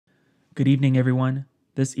Good evening, everyone.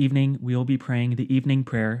 This evening, we will be praying the evening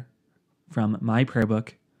prayer from my prayer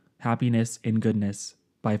book, Happiness in Goodness,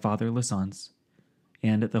 by Father Lasance,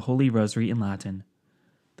 and the Holy Rosary in Latin.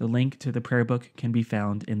 The link to the prayer book can be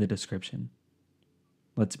found in the description.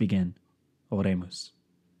 Let's begin. Oremus.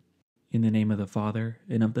 In the name of the Father,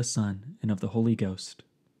 and of the Son, and of the Holy Ghost.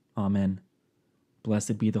 Amen.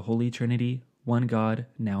 Blessed be the Holy Trinity, one God,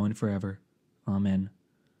 now and forever. Amen.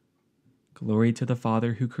 Glory to the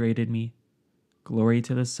Father who created me. Glory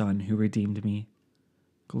to the Son who redeemed me.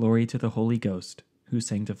 Glory to the Holy Ghost who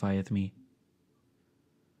sanctifieth me.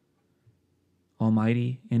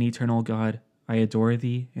 Almighty and eternal God, I adore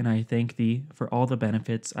thee and I thank thee for all the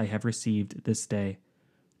benefits I have received this day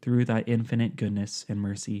through thy infinite goodness and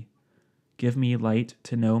mercy. Give me light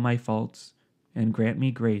to know my faults and grant me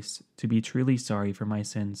grace to be truly sorry for my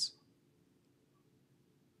sins.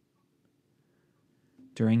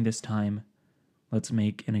 During this time, let's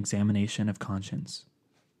make an examination of conscience.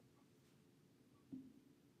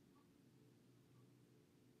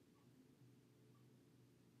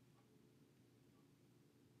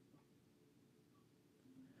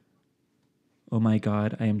 O my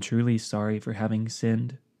God, I am truly sorry for having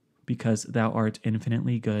sinned, because thou art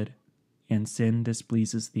infinitely good, and sin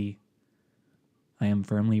displeases thee. I am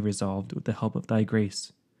firmly resolved, with the help of thy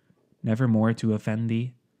grace, never more to offend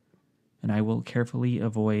thee, and I will carefully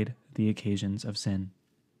avoid the occasions of sin.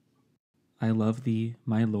 I love thee,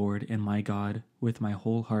 my Lord and my God, with my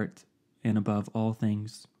whole heart, and above all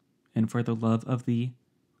things, and for the love of thee,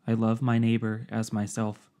 I love my neighbor as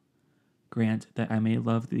myself. Grant that I may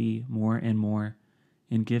love thee more and more,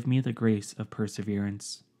 and give me the grace of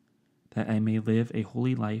perseverance, that I may live a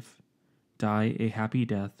holy life, die a happy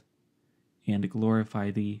death, and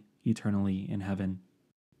glorify thee eternally in heaven.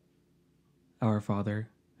 Our Father,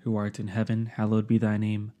 who art in heaven, hallowed be thy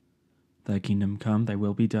name. Thy kingdom come, thy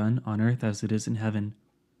will be done, on earth as it is in heaven.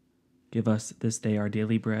 Give us this day our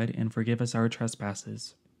daily bread, and forgive us our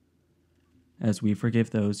trespasses, as we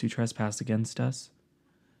forgive those who trespass against us.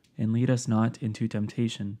 And lead us not into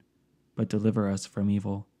temptation, but deliver us from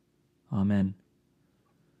evil. Amen.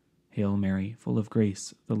 Hail Mary, full of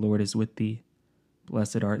grace, the Lord is with thee.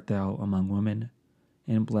 Blessed art thou among women,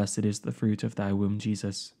 and blessed is the fruit of thy womb,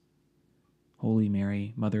 Jesus. Holy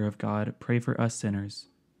Mary, Mother of God, pray for us sinners,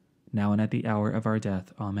 now and at the hour of our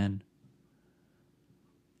death. Amen.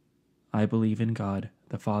 I believe in God,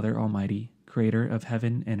 the Father Almighty, creator of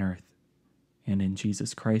heaven and earth, and in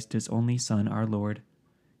Jesus Christ, his only Son, our Lord,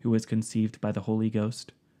 who was conceived by the Holy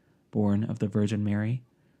Ghost, born of the Virgin Mary,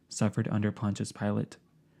 suffered under Pontius Pilate,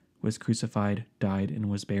 was crucified, died, and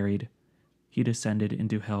was buried. He descended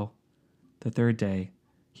into hell. The third day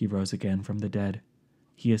he rose again from the dead.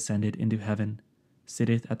 He ascended into heaven,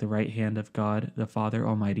 sitteth at the right hand of God the Father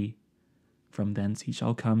Almighty. From thence he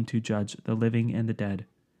shall come to judge the living and the dead.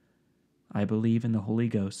 I believe in the Holy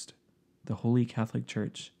Ghost, the Holy Catholic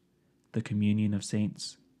Church, the communion of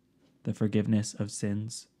saints, the forgiveness of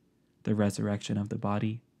sins, the resurrection of the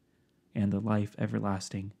body, and the life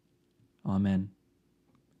everlasting. Amen.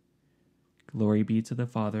 Glory be to the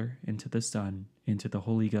Father, and to the Son, and to the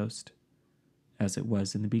Holy Ghost, as it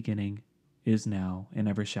was in the beginning, is now, and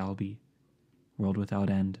ever shall be, world without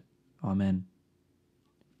end. Amen.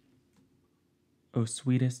 O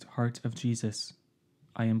sweetest heart of Jesus,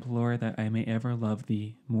 I implore that I may ever love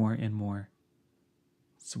thee more and more.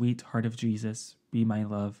 Sweet heart of Jesus, be my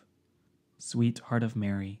love. Sweet heart of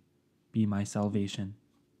Mary, be my salvation.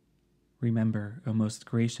 Remember, O most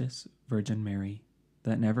gracious Virgin Mary,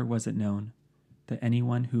 that never was it known that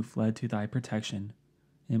anyone who fled to thy protection,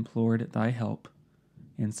 implored thy help,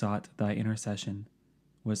 and sought thy intercession,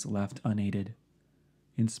 was left unaided.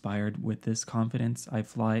 Inspired with this confidence, I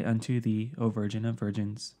fly unto thee, O Virgin of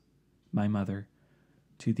Virgins, my Mother.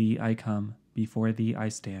 To thee I come, before thee I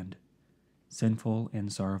stand, sinful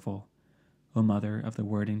and sorrowful, O Mother of the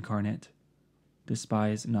Word incarnate.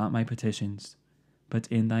 Despise not my petitions, but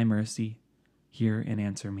in thy mercy hear and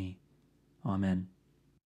answer me. Amen.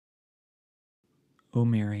 O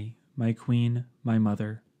Mary, my Queen, my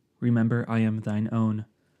Mother, remember I am thine own.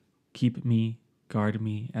 Keep me, guard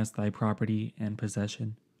me as thy property and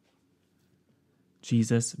possession.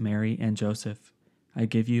 Jesus, Mary, and Joseph, I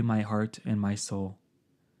give you my heart and my soul.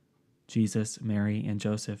 Jesus, Mary, and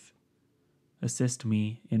Joseph, assist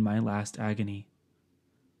me in my last agony.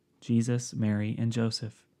 Jesus, Mary, and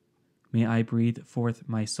Joseph, may I breathe forth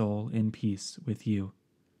my soul in peace with you.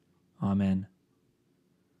 Amen.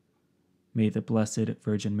 May the Blessed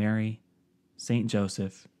Virgin Mary, Saint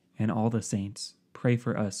Joseph, and all the saints pray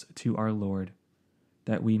for us to our Lord,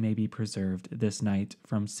 that we may be preserved this night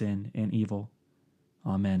from sin and evil.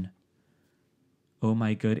 Amen. O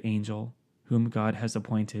my good angel, whom God has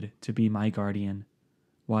appointed to be my guardian,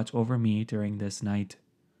 watch over me during this night.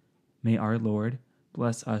 May our Lord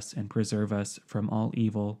bless us and preserve us from all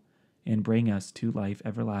evil and bring us to life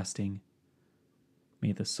everlasting.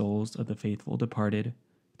 May the souls of the faithful departed,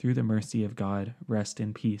 through the mercy of God, rest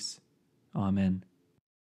in peace. Amen.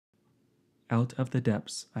 Out of the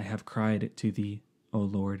depths I have cried to thee, O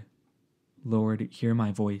Lord. Lord, hear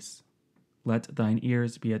my voice. Let thine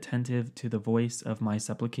ears be attentive to the voice of my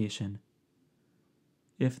supplication.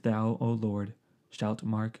 If thou, O Lord, shalt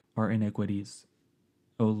mark our iniquities,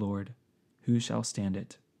 O Lord, who shall stand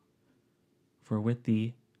it? For with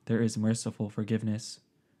thee there is merciful forgiveness,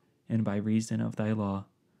 and by reason of thy law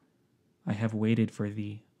I have waited for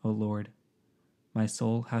thee, O Lord. My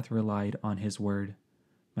soul hath relied on his word,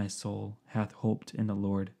 my soul hath hoped in the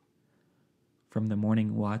Lord. From the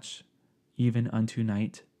morning watch even unto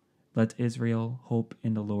night, let Israel hope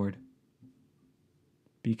in the Lord.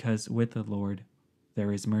 Because with the Lord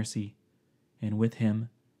there is mercy, and with him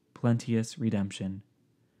plenteous redemption,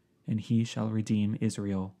 and he shall redeem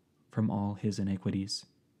Israel from all his iniquities.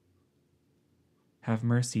 Have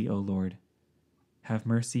mercy, O Lord. Have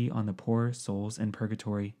mercy on the poor souls in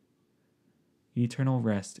purgatory. Eternal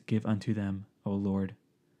rest give unto them, O Lord,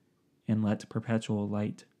 and let perpetual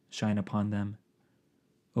light shine upon them.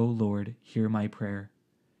 O Lord, hear my prayer,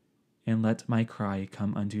 and let my cry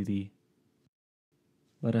come unto thee.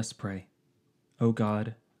 Let us pray. O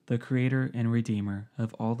God, the Creator and Redeemer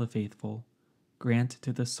of all the faithful, grant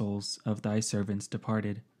to the souls of thy servants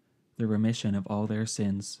departed the remission of all their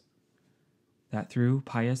sins, that through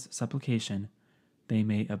pious supplication they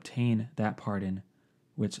may obtain that pardon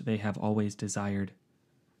which they have always desired,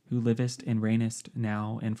 who livest and reignest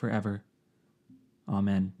now and forever.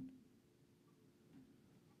 Amen.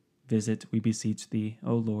 Visit, we beseech thee,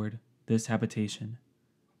 O Lord, this habitation,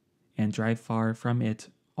 and drive far from it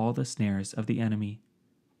all the snares of the enemy.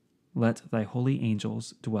 Let thy holy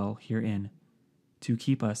angels dwell herein, to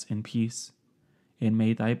keep us in peace, and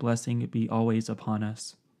may thy blessing be always upon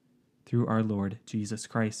us, through our Lord Jesus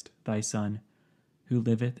Christ, thy Son, who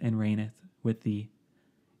liveth and reigneth with thee,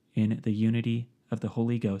 in the unity of the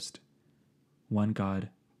Holy Ghost, one God,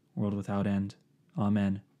 world without end.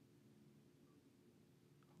 Amen.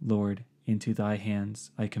 Lord, into thy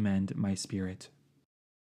hands I commend my spirit.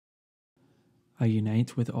 I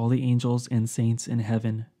unite with all the angels and saints in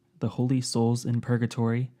heaven, the holy souls in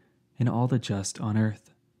purgatory, and all the just on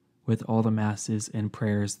earth, with all the masses and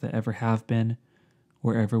prayers that ever have been,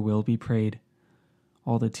 or ever will be prayed,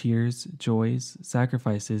 all the tears, joys,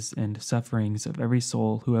 sacrifices, and sufferings of every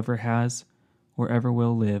soul who ever has, or ever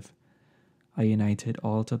will live. I unite it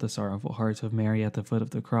all to the sorrowful heart of Mary at the foot of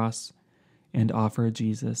the cross, and offer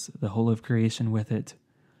Jesus, the whole of creation, with it,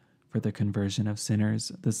 for the conversion of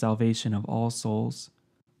sinners, the salvation of all souls,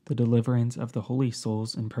 the deliverance of the holy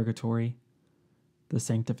souls in purgatory, the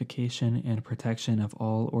sanctification and protection of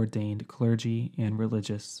all ordained clergy and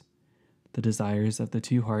religious, the desires of the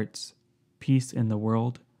two hearts, peace in the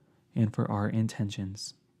world, and for our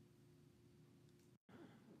intentions.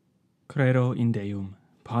 Credo in Deum,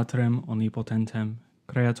 Patrem omnipotentem,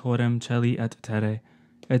 Creatorem celi et terre,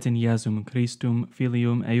 et in Iesum Christum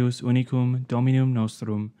Filium eius unicum Dominum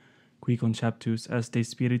nostrum, qui conceptus est de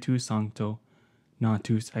Spiritu Sancto,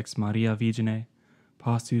 natus ex Maria Virgine,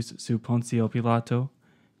 passus sub Pontio Pilato,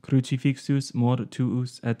 crucifixus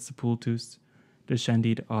mortuus et sepultus,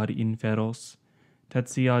 descendit ad inferos,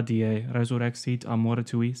 tertia die resurrexit a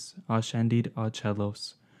mortuis, ascendit a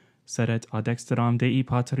celos, sedet ad dexteram Dei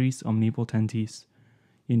Patris omnipotentis,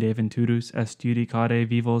 inde venturus est judicare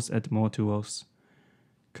vivos et mortuos.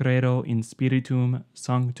 Credo in Spiritum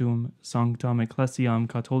Sanctum Sanctam Ecclesiam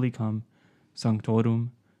Catholicam,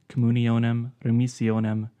 Sanctorum, Communionem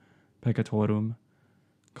Remissionem Peccatorum,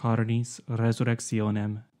 Carnis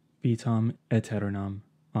Resurrectionem, Vitam Aeternam.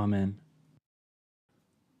 Amen.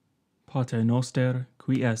 Pater noster,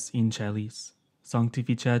 qui es in celis,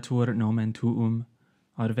 sanctificetur nomen tuum,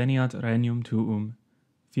 adveniat regnum tuum,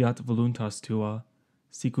 fiat voluntas tua,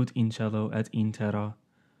 sicut in cielo et in terra.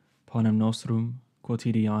 Panem nostrum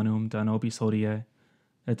quotidianum da nobis hodie,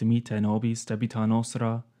 et dimitte nobis debita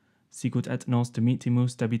nostra, sicut et nos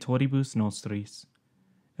dimittimus debitoribus nostris,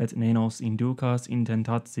 et ne nos inducas in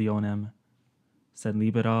tentationem, sed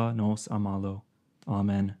libera nos a malo.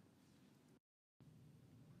 Amen.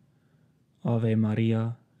 Ave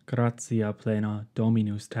Maria, gratia plena,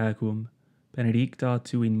 Dominus tecum, benedicta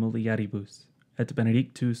tu in mulieribus, et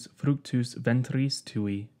benedictus fructus ventris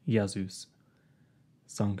tui, Iesus.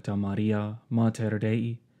 Sancta Maria, Mater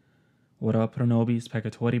Dei, ora pro nobis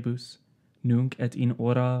peccatoribus, nunc et in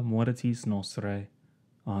hora mortis nostrae.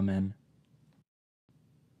 Amen.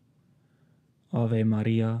 Ave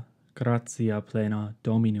Maria, gratia plena,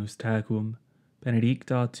 Dominus tecum,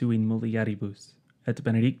 benedicta tu in mulieribus, et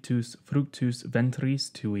benedictus fructus ventris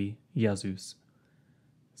tui, Iesus.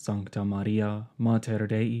 Sancta Maria, Mater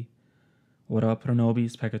Dei, ora pro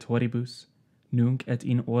nobis peccatoribus, nunc et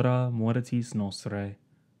in hora mortis nostrae.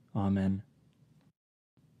 Amen.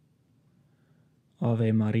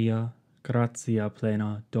 Ave Maria, gratia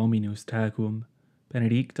plena, Dominus tecum,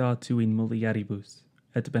 benedicta tu in mulieribus,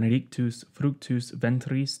 et benedictus fructus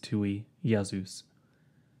ventris tui, Iesus.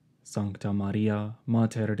 Sancta Maria,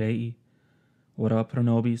 Mater Dei, ora pro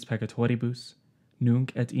nobis peccatoribus,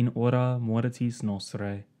 nunc et in hora mortis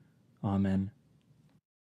nostrae. Amen.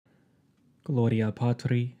 Gloria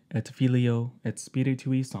Patri, et Filio, et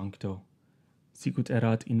Spiritui Sancto, sicut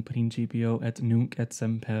erat in principio et nunc et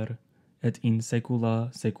semper, et in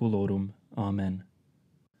saecula saeculorum. Amen.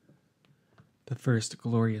 The first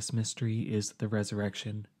glorious mystery is the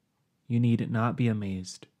resurrection. You need not be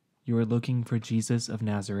amazed. You are looking for Jesus of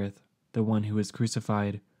Nazareth, the one who is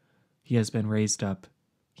crucified. He has been raised up.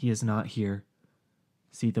 He is not here.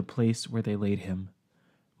 See the place where they laid him.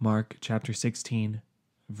 Mark chapter 16,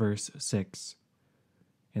 verse 6.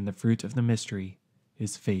 And the fruit of the mystery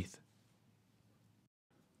is faith.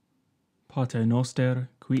 Pater noster,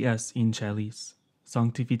 qui es in celis,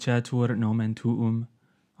 sanctificetur nomen tuum,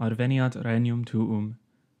 adveniat regnum tuum,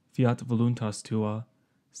 fiat voluntas tua,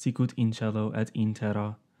 sicut in cielo et in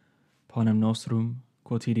terra. Panem nostrum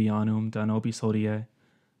quotidianum da nobis hodie,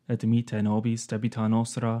 et dimitte nobis debita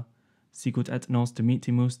nostra, sicut et nos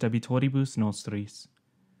dimittimus debitoribus nostris,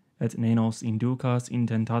 et ne nos inducas in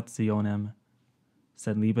tentationem,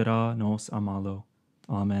 sed libera nos a malo.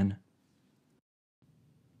 Amen.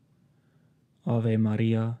 Ave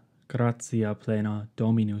Maria, gratia plena,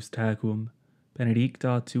 Dominus tecum,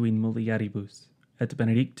 benedicta tu in mulieribus, et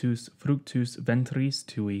benedictus fructus ventris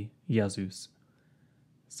tui, Iesus.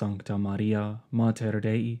 Sancta Maria, Mater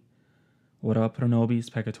Dei, ora pro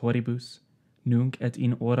nobis peccatoribus, nunc et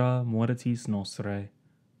in hora mortis nostrae.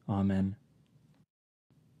 Amen.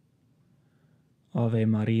 Ave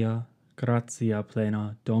Maria, gratia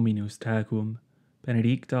plena, Dominus tecum,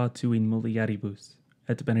 benedicta tu in mulieribus,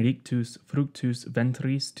 et benedictus fructus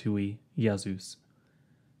ventris tui, Iesus.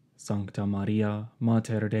 Sancta Maria,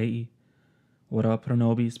 Mater Dei, ora pro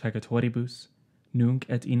nobis peccatoribus, nunc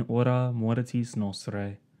et in hora mortis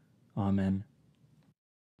nostrae. Amen.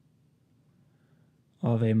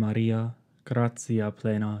 Ave Maria, gratia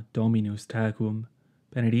plena, Dominus tecum,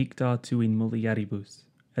 benedicta tu in mulieribus,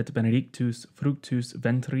 et benedictus fructus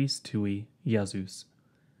ventris tui, Iesus.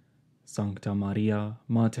 Sancta Maria,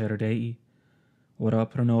 Mater Dei, ora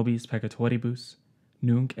pro nobis peccatoribus,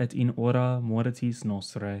 nunc et in hora mortis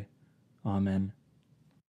nostrae. Amen.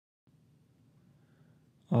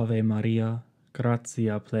 Ave Maria,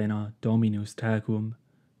 gratia plena, Dominus tecum,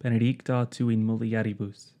 benedicta tu in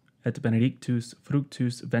mulieribus, et benedictus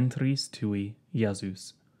fructus ventris tui,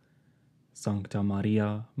 Iesus. Sancta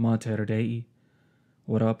Maria, Mater Dei,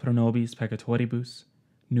 ora pro nobis peccatoribus,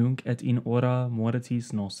 nunc et in hora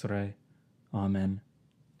mortis nostrae. Amen.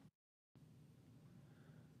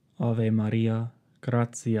 Ave Maria,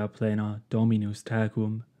 gratia plena, Dominus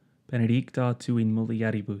tecum, benedicta tu in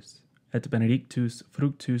mulieribus, et benedictus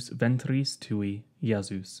fructus ventris tui,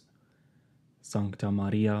 Iesus. Sancta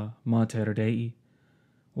Maria, Mater Dei,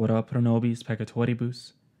 ora pro nobis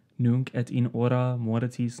peccatoribus, nunc et in hora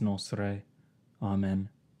mortis nostrae. Amen.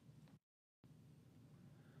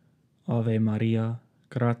 Ave Maria,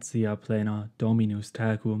 gratia plena, Dominus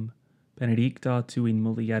tecum, benedicta tu in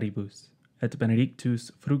mulieribus, et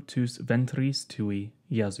benedictus fructus ventris tui,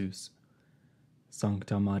 Iesus.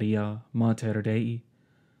 Sancta Maria, Mater Dei,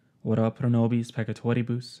 ora pro nobis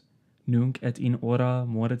peccatoribus, nunc et in hora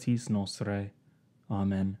mortis nostrae.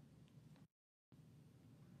 Amen.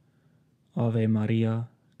 Ave Maria,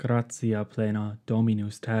 gratia plena,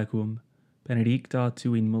 Dominus tecum, benedicta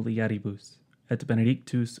tu in mulieribus, et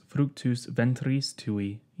benedictus fructus ventris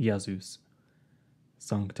tui, Iesus.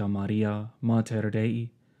 Sancta Maria, Mater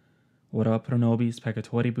Dei, ora pro nobis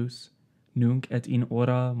peccatoribus, nunc et in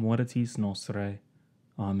hora mortis nostrae.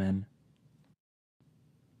 Amen.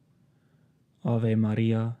 Ave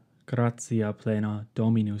Maria, gratia plena,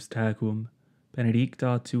 Dominus tecum,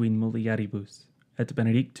 benedicta tu in mulieribus, et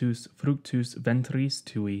benedictus fructus ventris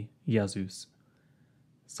tui, Iesus.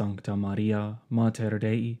 Sancta Maria, Mater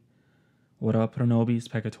Dei, ora pro nobis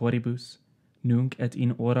peccatoribus, nunc et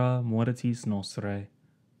in hora mortis nostrae.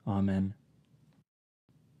 Amen.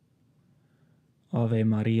 Ave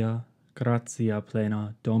Maria, gratia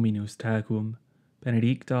plena, Dominus tecum,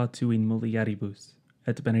 benedicta tu in mulieribus,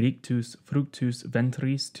 et benedictus fructus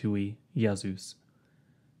ventris tui, Iesus.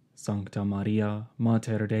 Sancta Maria,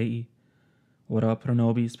 Mater Dei, ora pro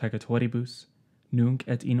nobis peccatoribus, nunc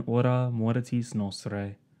et in hora mortis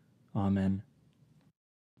nostrae. Amen.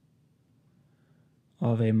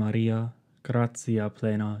 Ave Maria, gratia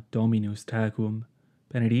plena, Dominus tecum,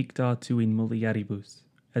 benedicta tu in mulieribus,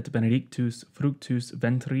 et benedictus fructus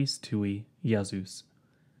ventris tui, Iesus.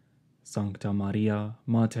 Sancta Maria,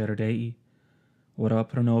 Mater Dei, ora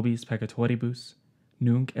pro nobis peccatoribus,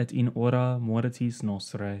 nunc et in hora mortis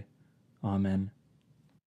nostrae. Amen.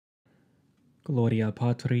 Gloria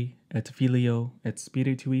Patri, et Filio, et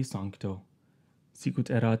Spiritui Sancto,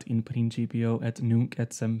 sicut erat in principio et nunc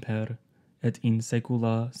et semper, et in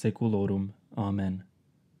saecula saeculorum. Amen.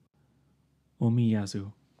 O mi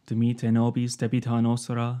Iesu, dimite nobis debita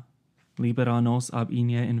nostra, libera nos ab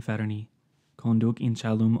inie inferni, conduc in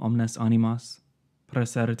caelum omnes animas,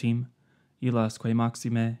 praesertim, illasque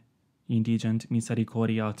maxime, indigent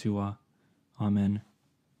misericordia tua. Amen.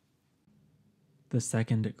 The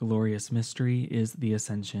second glorious mystery is the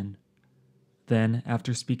Ascension. Then,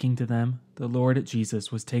 after speaking to them, the Lord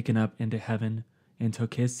Jesus was taken up into heaven and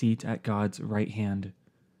took his seat at God's right hand.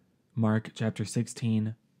 Mark chapter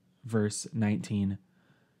 16, verse 19.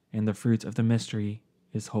 And the fruit of the mystery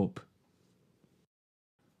is hope.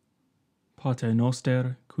 Pater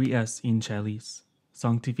noster, qui es in celis,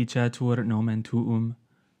 sanctificetur nomen tuum,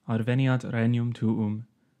 adveniat regnum tuum,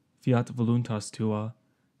 fiat voluntas tua,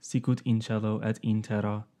 sicut in cielo et in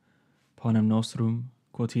terra. Panem nostrum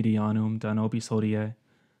quotidianum da nobis hodie,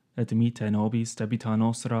 et dimitte nobis debita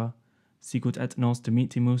nostra, sicut et nos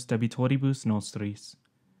dimitimus debitoribus nostris,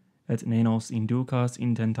 et ne nos inducas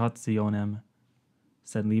in tentationem,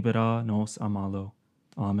 sed libera nos a malo.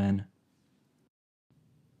 Amen.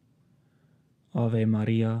 Ave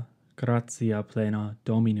Maria, gratia plena,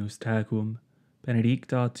 Dominus tecum,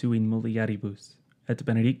 benedicta tu in mulieribus, et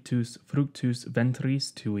benedictus fructus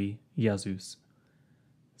ventris tui, Iesus.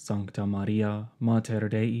 Sancta Maria, Mater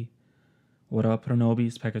Dei, ora pro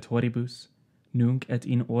nobis peccatoribus, nunc et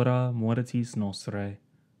in hora mortis nostrae.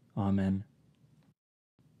 Amen.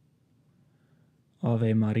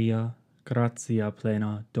 Ave Maria, gratia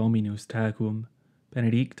plena, Dominus tecum,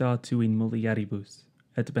 benedicta tu in mulieribus,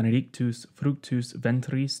 et benedictus fructus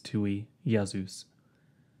ventris tui, Iesus.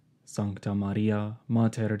 Sancta Maria,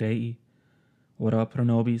 Mater Dei, ora pro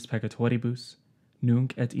nobis peccatoribus,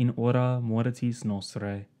 nunc et in hora mortis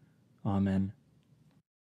nostrae. Amen.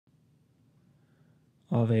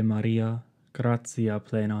 Ave Maria, gratia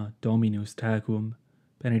plena, Dominus tecum,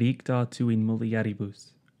 benedicta tu in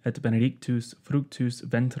mulieribus, et benedictus fructus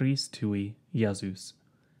ventris tui, Iesus.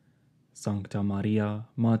 Sancta Maria,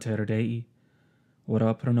 Mater Dei,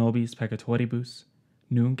 ora pro nobis peccatoribus,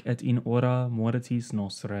 nunc et in hora mortis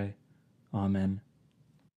nostrae. Amen.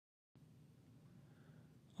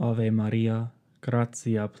 Ave Maria,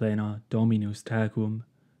 gratia plena, Dominus tecum,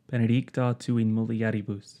 benedicta tu in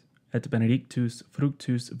mulieribus, et benedictus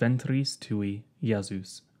fructus ventris tui,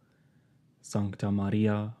 Iesus. Sancta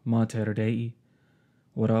Maria, Mater Dei,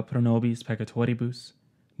 ora pro nobis peccatoribus,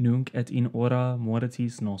 nunc et in hora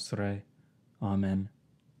mortis nostrae. Amen.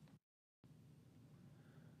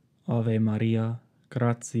 Ave Maria,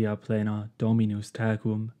 gratia plena, Dominus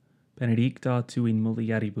tecum, benedicta tu in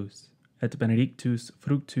mulieribus, et benedictus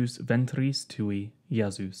fructus ventris tui,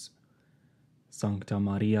 Iesus. Sancta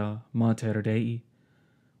Maria, Mater Dei,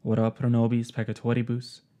 ora pro nobis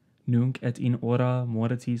peccatoribus, nunc et in hora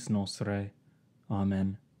mortis nostrae.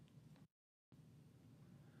 Amen.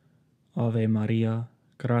 Ave Maria,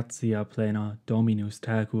 gratia plena, Dominus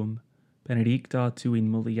tecum, benedicta tu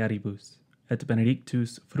in mulieribus, et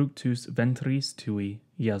benedictus fructus ventris tui,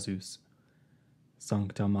 Iesus.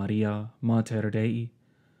 Sancta Maria, Mater Dei,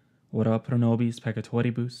 ora pro nobis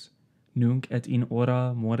peccatoribus, nunc et in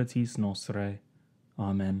hora mortis nostrae.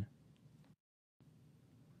 Amen.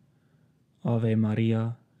 Ave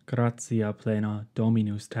Maria, gratia plena,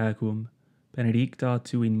 Dominus tecum, benedicta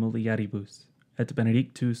tu in mulieribus, et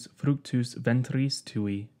benedictus fructus ventris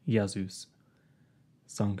tui, Iesus.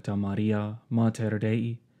 Sancta Maria, Mater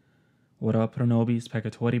Dei, ora pro nobis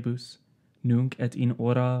peccatoribus, nunc et in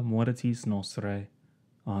hora mortis nostrae.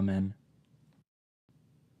 Amen.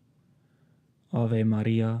 Ave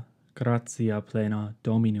Maria, gratia plena,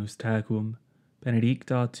 Dominus tecum,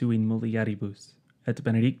 benedicta tu in mulieribus, et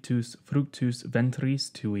benedictus fructus ventris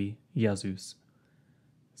tui, Iesus.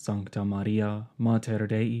 Sancta Maria, Mater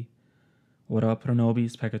Dei, ora pro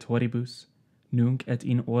nobis peccatoribus, nunc et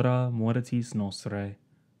in hora mortis nostrae.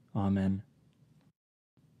 Amen.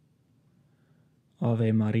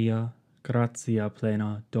 Ave Maria, gratia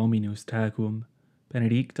plena, Dominus tecum,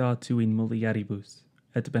 benedicta tu in mulieribus,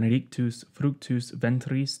 et benedictus fructus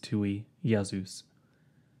ventris tui, Iesus.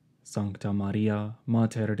 Sancta Maria,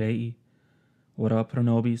 Mater Dei, ora pro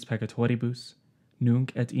nobis peccatoribus,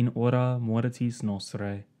 nunc et in hora mortis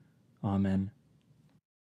nostrae. Amen.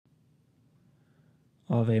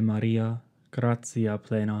 Ave Maria, gratia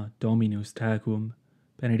plena, Dominus tecum,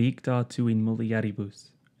 benedicta tu in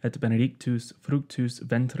mulieribus, et benedictus fructus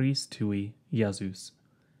ventris tui, Iesus.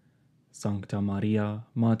 Sancta Maria,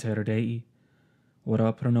 Mater Dei,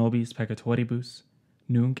 ora pro nobis peccatoribus,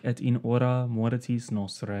 nunc et in hora mortis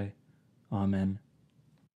nostrae. Amen.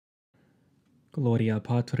 Gloria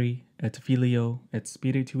Patri, et Filio, et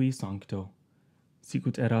Spiritui Sancto,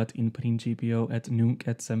 sicut erat in principio et nunc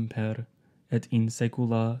et semper, et in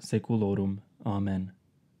saecula saeculorum. Amen.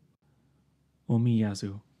 O mi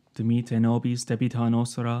Iesu, dimite nobis debita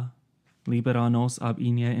nostra, libera nos ab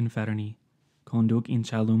inie inferni, conduc in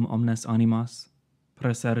caelum omnes animas,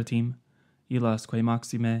 presertim, illasque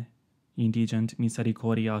maxime, indigent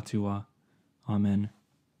misericordia tua. Amen.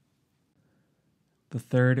 The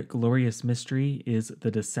third glorious mystery is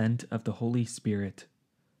the descent of the Holy Spirit.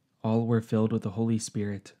 All were filled with the Holy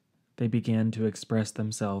Spirit. They began to express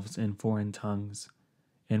themselves in foreign tongues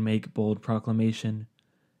and make bold proclamation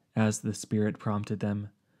as the Spirit prompted them.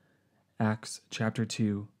 Acts chapter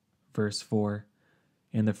 2, verse 4.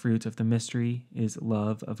 And the fruit of the mystery is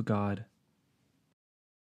love of God.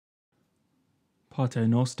 Pater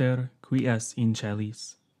noster, qui es in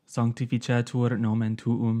celis, sanctificetur nomen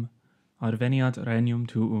tuum, adveniat regnum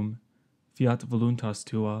tuum, fiat voluntas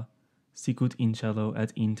tua, sicut in cielo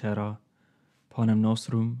et in terra. Panem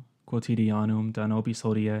nostrum quotidianum da nobis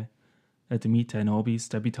hodie, et dimitte nobis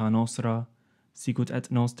debita nostra, sicut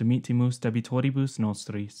et nos dimittimus debitoribus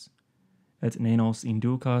nostris, et ne nos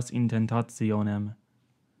inducas in tentationem,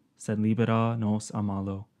 sed libera nos a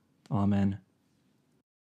malo. Amen.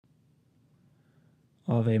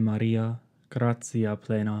 Ave Maria, gratia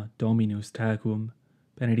plena, Dominus tecum,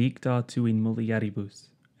 benedicta tu in mulieribus,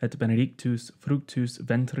 et benedictus fructus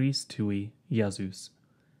ventris tui, Iesus.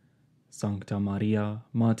 Sancta Maria,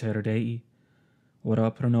 Mater Dei,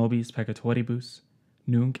 ora pro nobis peccatoribus,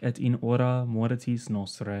 nunc et in hora mortis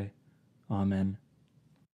nostrae. Amen.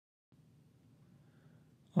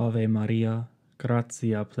 Ave Maria,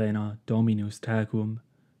 gratia plena, Dominus tecum,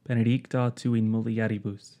 benedicta tu in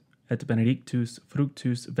mulieribus, et benedictus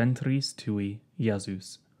fructus ventris tui,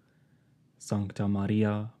 Iesus. Sancta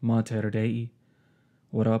Maria, Mater Dei,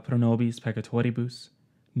 ora pro nobis peccatoribus,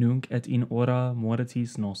 nunc et in hora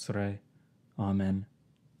mortis nostrae. Amen.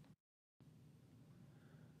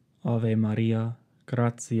 Ave Maria,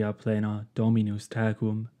 gratia plena, Dominus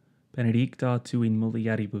tecum, benedicta tu in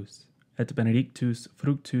mulieribus, et benedictus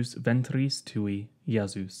fructus ventris tui,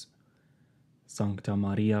 Iesus. Sancta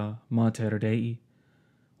Maria, Mater Dei,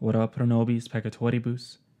 ora pro nobis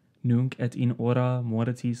peccatoribus, nunc et in hora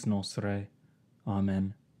mortis nostrae.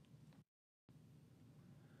 Amen.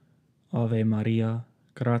 Ave Maria,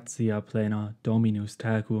 gratia plena, Dominus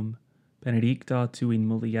tecum, benedicta tu in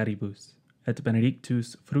mulieribus, et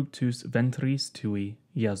benedictus fructus ventris tui,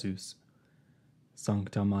 Iesus.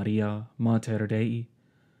 Sancta Maria, Mater Dei,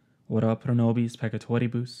 ora pro nobis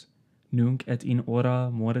peccatoribus, nunc et in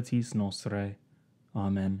hora mortis nostrae.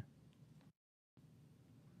 Amen.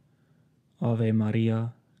 Ave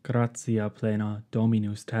Maria, gratia plena,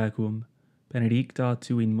 Dominus tecum, benedicta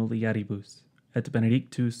tu in mulieribus, et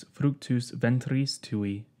benedictus fructus ventris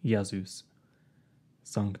tui, Iesus.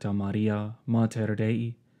 Sancta Maria, Mater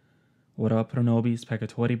Dei, ora pro nobis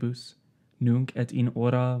peccatoribus, nunc et in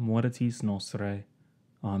hora mortis nostrae.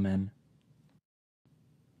 Amen.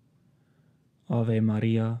 Ave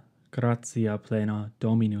Maria, gratia plena,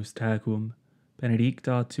 Dominus tecum,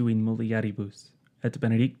 benedicta tu in mulieribus, et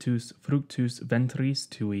benedictus fructus ventris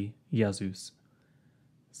tui, Iesus.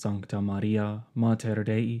 Sancta Maria, Mater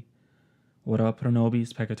Dei, ora pro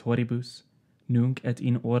nobis peccatoribus, nunc et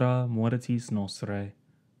in hora mortis nostrae.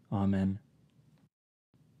 Amen.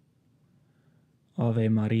 Ave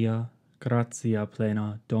Maria, gratia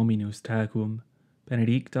plena, Dominus tecum,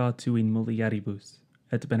 benedicta tu in mulieribus,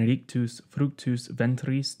 et benedictus fructus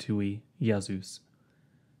ventris tui, Iesus.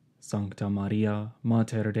 Sancta Maria,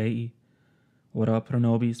 Mater Dei, ora pro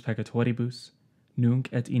nobis peccatoribus, nunc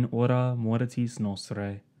et in hora mortis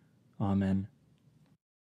nostrae. Amen.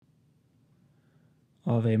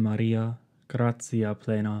 Ave Maria, gratia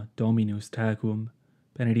plena, Dominus tecum,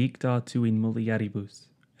 benedicta tu in mulieribus,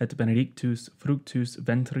 et benedictus fructus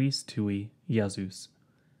ventris tui, Iesus.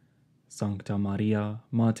 Sancta Maria,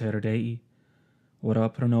 Mater Dei, ora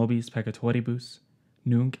pro nobis peccatoribus,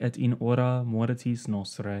 nunc et in hora mortis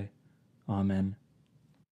nostrae. Amen.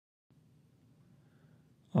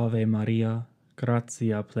 Ave Maria,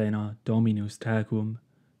 gratia plena, Dominus tecum,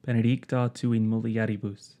 benedicta tu in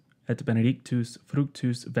mulieribus, et benedictus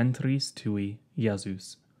fructus ventris tui,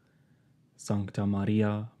 Iesus. Sancta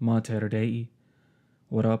Maria, Mater Dei,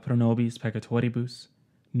 ora pro nobis peccatoribus,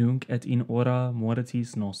 nunc et in hora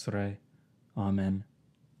mortis nostrae. Amen.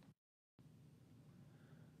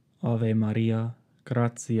 Ave Maria,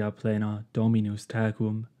 gratia plena, Dominus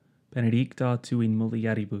tecum, benedicta tu in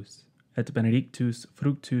mulieribus, et benedictus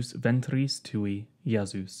fructus ventris tui,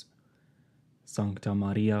 Iesus. Sancta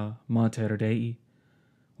Maria, Mater Dei,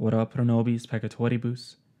 ora pro nobis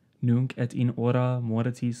peccatoribus, nunc et in hora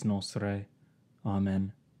mortis nostrae.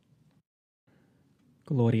 Amen.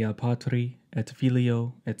 Gloria Patri, et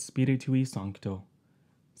Filio, et Spiritui Sancto,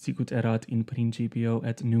 sicut erat in principio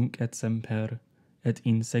et nunc et semper, et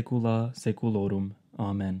in saecula saeculorum.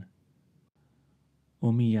 Amen.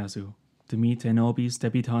 O mi Iesu, dimite nobis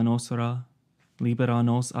debita nostra, libera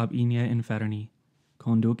nos ab inie inferni,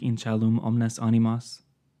 conduc in caelum omnes animas,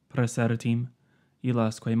 presertim,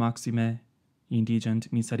 illasque maxime,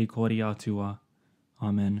 indigent misericordia tua.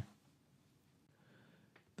 Amen.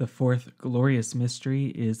 The fourth glorious mystery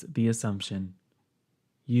is the Assumption.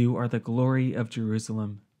 You are the glory of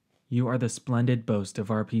Jerusalem. You are the splendid boast of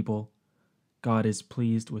our people. God is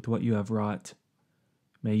pleased with what you have wrought.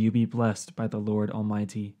 May you be blessed by the Lord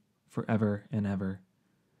Almighty, forever and ever.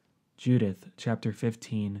 Judith chapter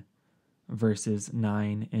 15, verses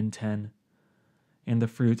 9 and 10. And the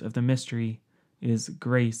fruit of the mystery is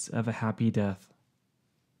grace of a happy death.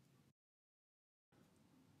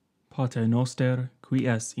 Pater noster, qui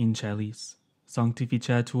es in celis,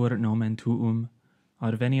 sanctificetur nomen tuum,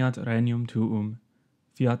 adveniat regnum tuum,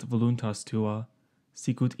 fiat voluntas tua,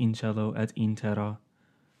 sicut in cielo et in terra.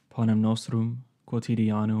 Panem nostrum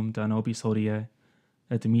quotidianum da nobis hodie,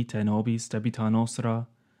 et dimitte nobis debita nostra,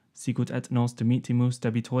 sicut et nos dimittimus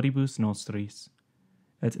debitoribus nostris,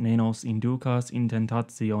 et ne nos inducas in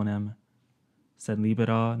tentationem, sed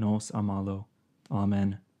libera nos a malo.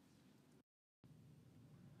 Amen.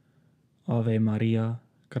 Ave Maria,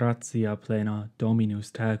 gratia plena,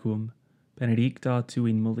 Dominus tecum, benedicta tu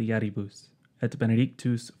in mulieribus, et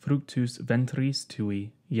benedictus fructus ventris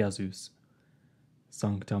tui, Iesus.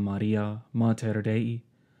 Sancta Maria, Mater Dei,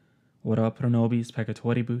 ora pro nobis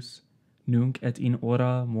peccatoribus, nunc et in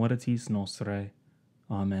hora mortis nostrae.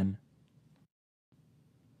 Amen.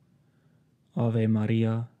 Ave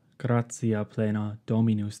Maria, gratia plena,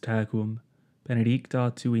 Dominus tecum,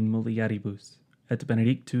 benedicta tu in mulieribus, et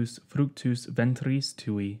benedictus fructus ventris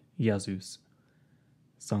tui, Iesus.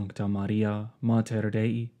 Sancta Maria, Mater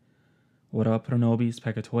Dei, ora pro nobis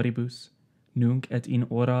peccatoribus, nunc et in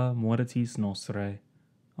hora mortis nostrae.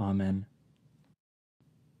 Amen.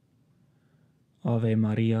 Ave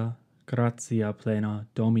Maria, gratia plena,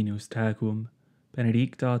 Dominus tecum,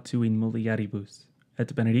 benedicta tu in mulieribus,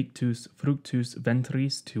 et benedictus fructus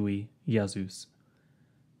ventris tui, Iesus.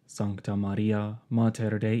 Sancta Maria,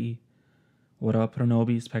 Mater Dei, ora pro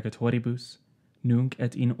nobis peccatoribus, nunc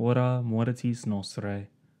et in hora mortis nostrae.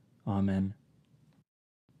 Amen.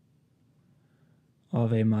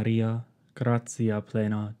 Ave Maria, gratia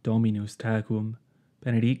plena, Dominus tecum,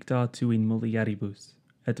 benedicta tu in mulieribus,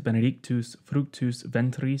 et benedictus fructus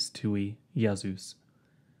ventris tui, Iesus.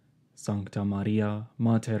 Sancta Maria,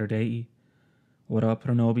 Mater Dei, ora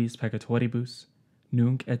pro nobis peccatoribus,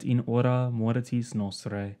 nunc et in hora mortis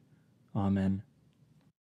nostrae. Amen.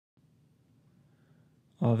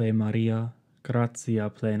 Ave Maria, gratia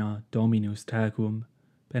plena, Dominus tecum,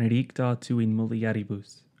 benedicta tu in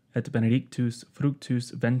mulieribus, et benedictus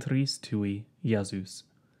fructus ventris tui, Iesus.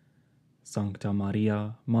 Sancta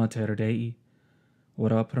Maria, Mater Dei,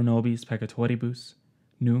 ora pro nobis peccatoribus,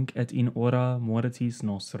 nunc et in hora mortis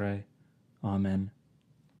nostrae. Amen.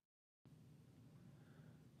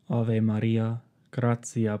 Ave Maria,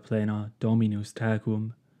 gratia plena, Dominus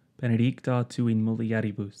tecum, benedicta tu in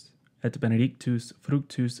mulieribus, et benedictus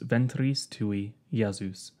fructus ventris tui,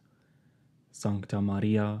 Iesus. Sancta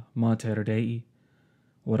Maria, Mater Dei,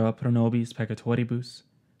 ora pro nobis peccatoribus,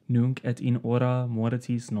 nunc et in hora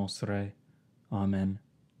mortis nostrae. Amen.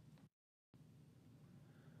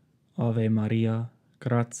 Ave Maria,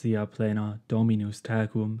 gratia plena, Dominus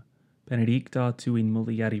tecum, benedicta tu in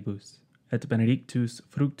mulieribus, et benedictus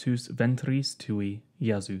fructus ventris tui,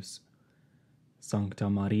 Iesus. Sancta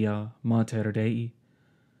Maria, Mater Dei,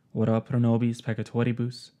 ora pro nobis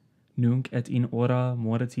peccatoribus, nunc et in hora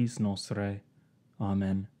mortis nostrae.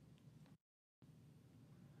 Amen.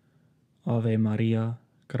 Ave Maria,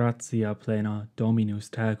 gratia plena, Dominus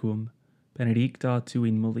tecum, benedicta tu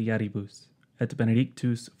in mulieribus, et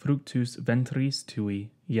benedictus fructus ventris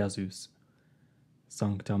tui, Iesus.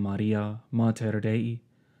 Sancta Maria, Mater Dei,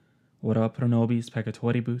 ora pro nobis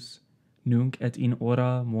peccatoribus, nunc et in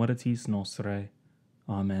hora mortis nostrae.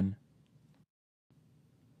 Amen.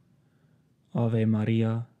 Ave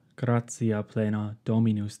Maria, gratia plena,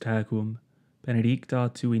 Dominus tecum,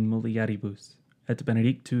 benedicta tu in mulieribus, et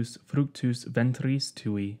benedictus fructus ventris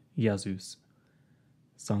tui, Iesus.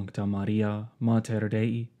 Sancta Maria, Mater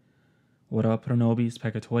Dei, ora pro nobis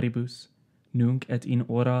peccatoribus, nunc et in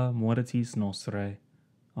hora mortis nostrae.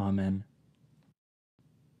 Amen.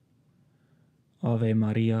 Ave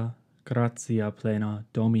Maria, gratia plena,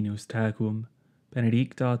 Dominus tecum,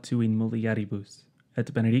 benedicta tu in mulieribus,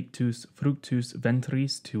 et benedictus fructus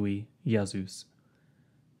ventris tui, Iesus.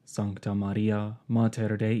 Sancta Maria,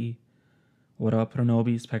 Mater Dei, ora pro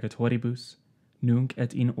nobis peccatoribus, nunc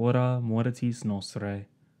et in hora mortis nostrae.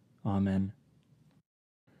 Amen.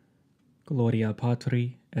 Gloria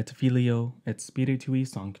Patri, et Filio, et Spiritui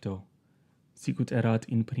Sancto, sicut erat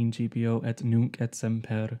in principio et nunc et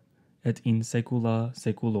semper, et in saecula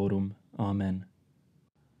saeculorum. Amen.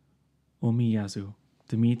 O mi Iesu,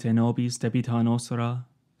 dimite nobis debita nostra,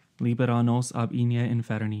 libera nos ab inie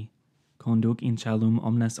inferni, conduc in caelum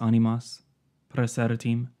omnes animas,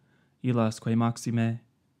 presertim, illasque maxime,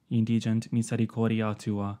 indigent misericordia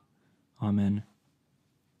tua. Amen.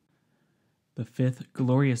 The fifth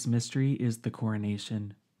glorious mystery is the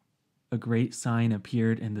coronation. A great sign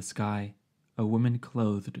appeared in the sky, a woman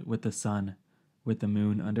clothed with the sun, with the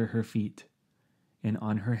moon under her feet, and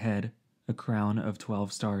on her head a crown of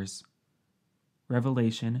 12 stars.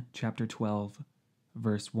 Revelation chapter 12,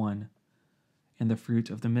 verse 1. And the fruit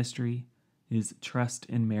of the mystery is trust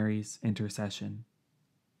in Mary's intercession.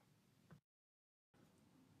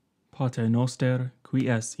 Pater noster, qui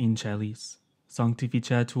es in celis,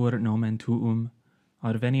 sanctificetur nomen tuum,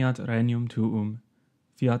 adveniat regnum tuum,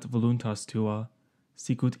 fiat voluntas tua,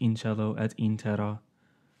 sicut in cielo et in terra.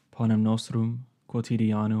 Panem nostrum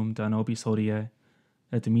quotidianum da nobis hodie,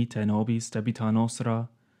 et dimitte nobis debita nostra,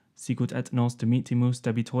 sicut et nos dimittimus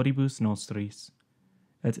debitoribus nostris,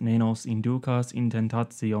 et ne nos inducas in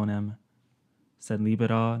tentationem, sed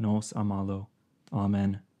libera nos a malo.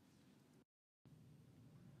 Amen.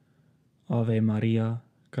 Ave Maria,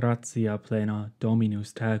 gratia plena,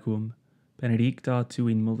 Dominus tecum, benedicta tu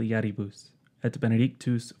in mulieribus, et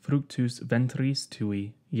benedictus fructus ventris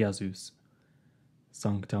tui, Iesus.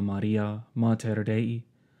 Sancta Maria, Mater Dei,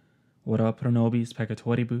 ora pro nobis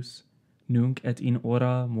peccatoribus, nunc et in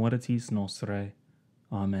hora mortis nostrae.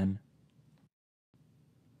 Amen.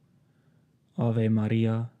 Ave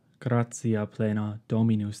Maria, gratia plena,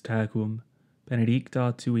 Dominus tecum,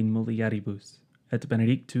 benedicta tu in mulieribus, et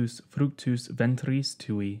benedictus fructus ventris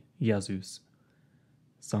tui, Iesus.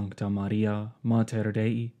 Sancta Maria, Mater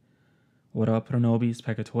Dei, ora pro nobis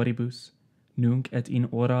peccatoribus, nunc et in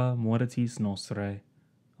hora mortis nostrae.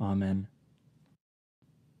 Amen.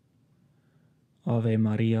 Ave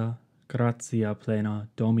Maria, gratia plena,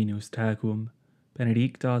 Dominus tecum,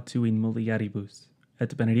 benedicta tu in mulieribus,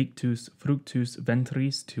 et benedictus fructus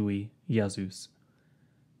ventris tui, Iesus.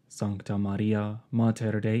 Sancta Maria,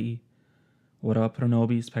 Mater Dei, ora pro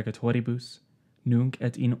nobis peccatoribus, nunc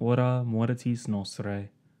et in hora mortis nostrae.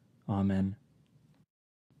 Amen.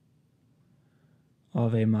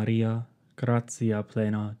 Ave Maria, gratia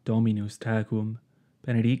plena, Dominus tecum,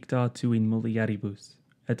 benedicta tu in mulieribus,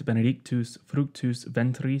 et benedictus fructus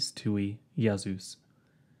ventris tui, Iesus.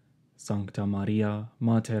 Sancta Maria,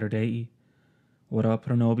 Mater Dei, ora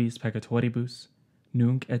pro nobis peccatoribus,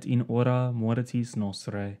 nunc et in hora mortis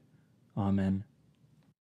nostrae. Amen.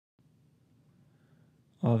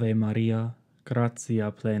 Ave Maria,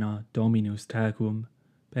 gratia plena, Dominus tecum,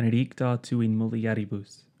 benedicta tu in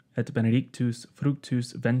mulieribus, et benedictus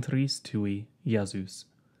fructus ventris tui, Iesus.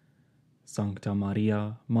 Sancta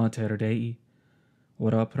Maria, Mater Dei,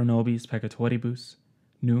 ora pro nobis peccatoribus,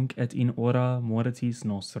 nunc et in hora mortis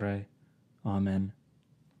nostrae. Amen.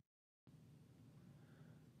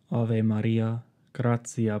 Ave Maria,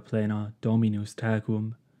 gratia plena, Dominus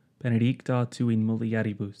tecum, benedicta tu in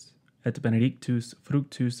mulieribus, et benedictus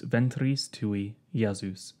fructus ventris tui,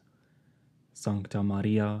 Iesus. Sancta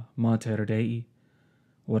Maria, Mater Dei,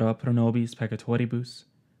 ora pro nobis peccatoribus,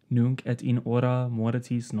 nunc et in hora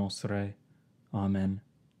mortis nostrae. Amen.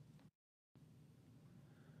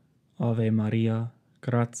 Ave Maria,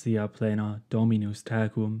 gratia plena, Dominus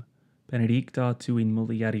tecum, benedicta tu in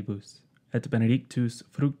mulieribus, et benedictus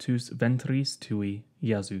fructus ventris tui,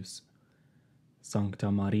 Iesus. Sancta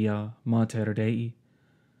Maria, Mater Dei,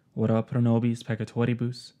 ora pro nobis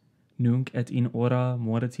peccatoribus, nunc et in hora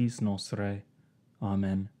mortis nostrae.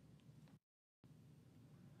 Amen.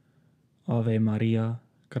 Ave Maria,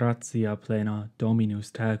 gratia plena,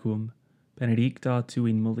 Dominus tecum, benedicta tu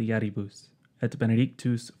in mulieribus, et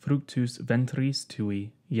benedictus fructus ventris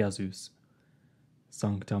tui, Iesus.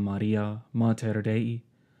 Sancta Maria, Mater Dei,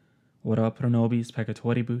 ora pro nobis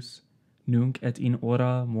peccatoribus, nunc et in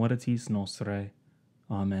hora mortis nostrae.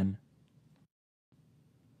 Amen.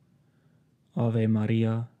 Ave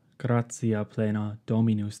Maria, gratia plena,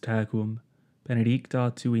 Dominus tecum,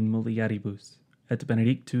 benedicta tu in mulieribus, et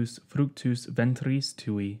benedictus fructus ventris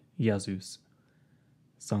tui, Iesus.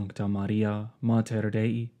 Sancta Maria, Mater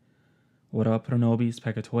Dei, ora pro nobis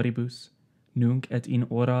peccatoribus, nunc et in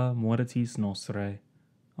hora mortis nostrae.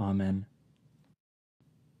 Amen.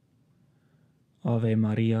 Ave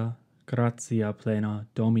Maria, gratia plena,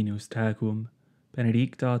 Dominus tecum,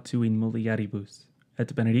 benedicta tu in mulieribus,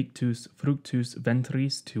 et benedictus fructus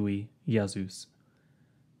ventris tui, Iesus.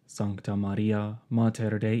 Sancta Maria,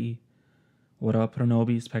 Mater Dei, ora pro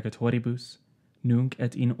nobis peccatoribus, nunc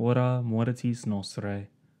et in hora mortis nostrae.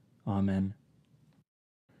 Amen.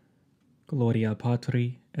 Gloria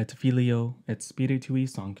Patri, et Filio, et Spiritui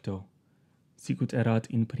Sancto, sicut erat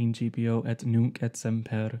in principio et nunc et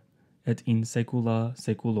semper, et in saecula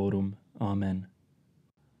saeculorum. Amen.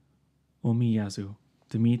 O mi Iesu,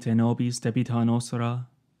 dimite nobis debita nostra,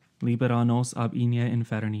 libera nos ab inie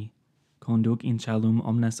inferni, conduc in caelum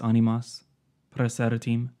omnes animas,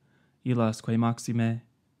 presertim, illas quae maxime,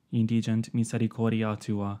 indigent misericordia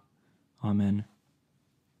tua. Amen.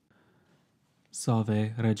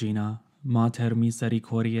 Salve, Regina, Mater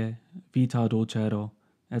misericordiae, vita dulcero,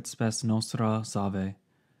 et spes nostra salve.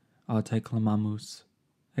 A te clamamus,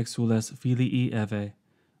 exules filii Eve,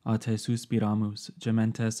 a te suspiramus,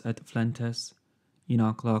 gementes et flentes, in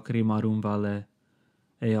ac lacrimarum vale,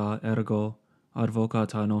 ea ergo,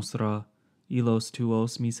 advocata nostra, illos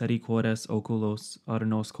tuos misericordes oculos ad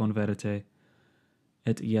nos converte,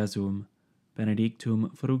 et Iesum,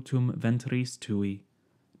 benedictum fructum ventris tui,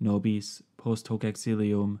 nobis post hoc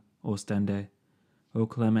exilium ostende, o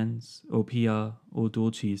clemens, o pia, o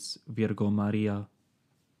dulcis Virgo Maria.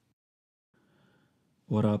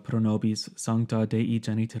 Ora pro nobis sancta Dei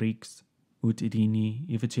genitrix, ut idini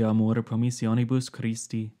efficiamur promissionibus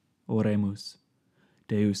Christi, oremus.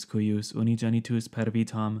 Deus cuius unigenitus per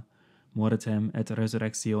vitam, mortem et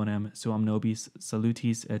resurrectionem suam nobis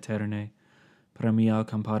salutis eterne, premia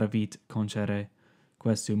comparavit concere,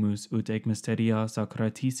 questumus ut ec mysteria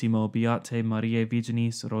sacratissimo Beate Mariae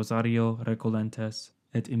Virginis Rosario recolentes,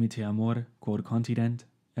 et imiteamur quod continent,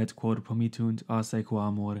 et quod promitunt a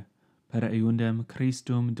sequamur, per eundem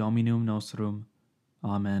Christum Dominum nostrum.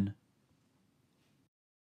 Amen.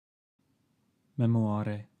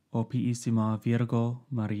 Memoare, o piissima Virgo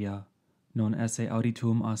Maria, non esse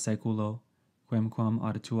auditum a seculo, quemquam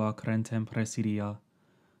ad tua crentem presidia,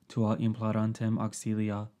 tua implorantem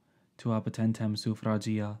auxilia, tua petentem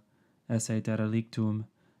suffragia, esse derelictum,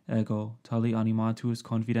 ego, tali animatus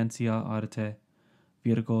confidentia ad te,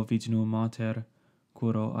 Virgo Virginum Mater,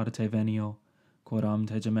 curo ad te venio, quoram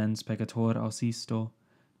te gemens peccator ausisto,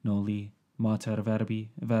 noli, Mater Verbi,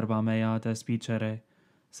 verba mea despicere,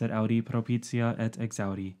 sed audi propitia et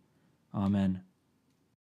exaudi. Amen.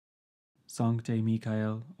 Sancte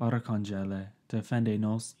Michael, Arcangele, defende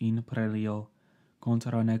nos in prelio,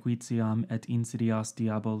 contra nequitiam et insidias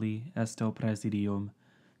diaboli esto presidium,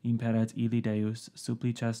 imperet illi Deus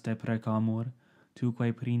suppliceste precamur,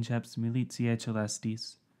 tuque princeps militiae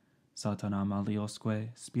celestis, Satana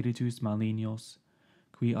maliosque, spiritus malignos,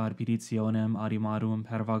 qui ad petitionem animarum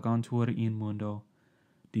pervagantur in mundo,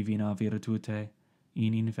 divina virtute,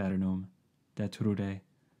 in infernum, detrude.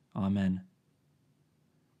 Amen.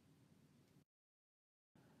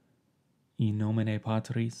 In nomine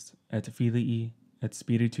Patris, et Filii, et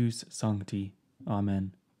Spiritus Sancti.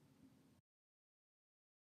 Amen.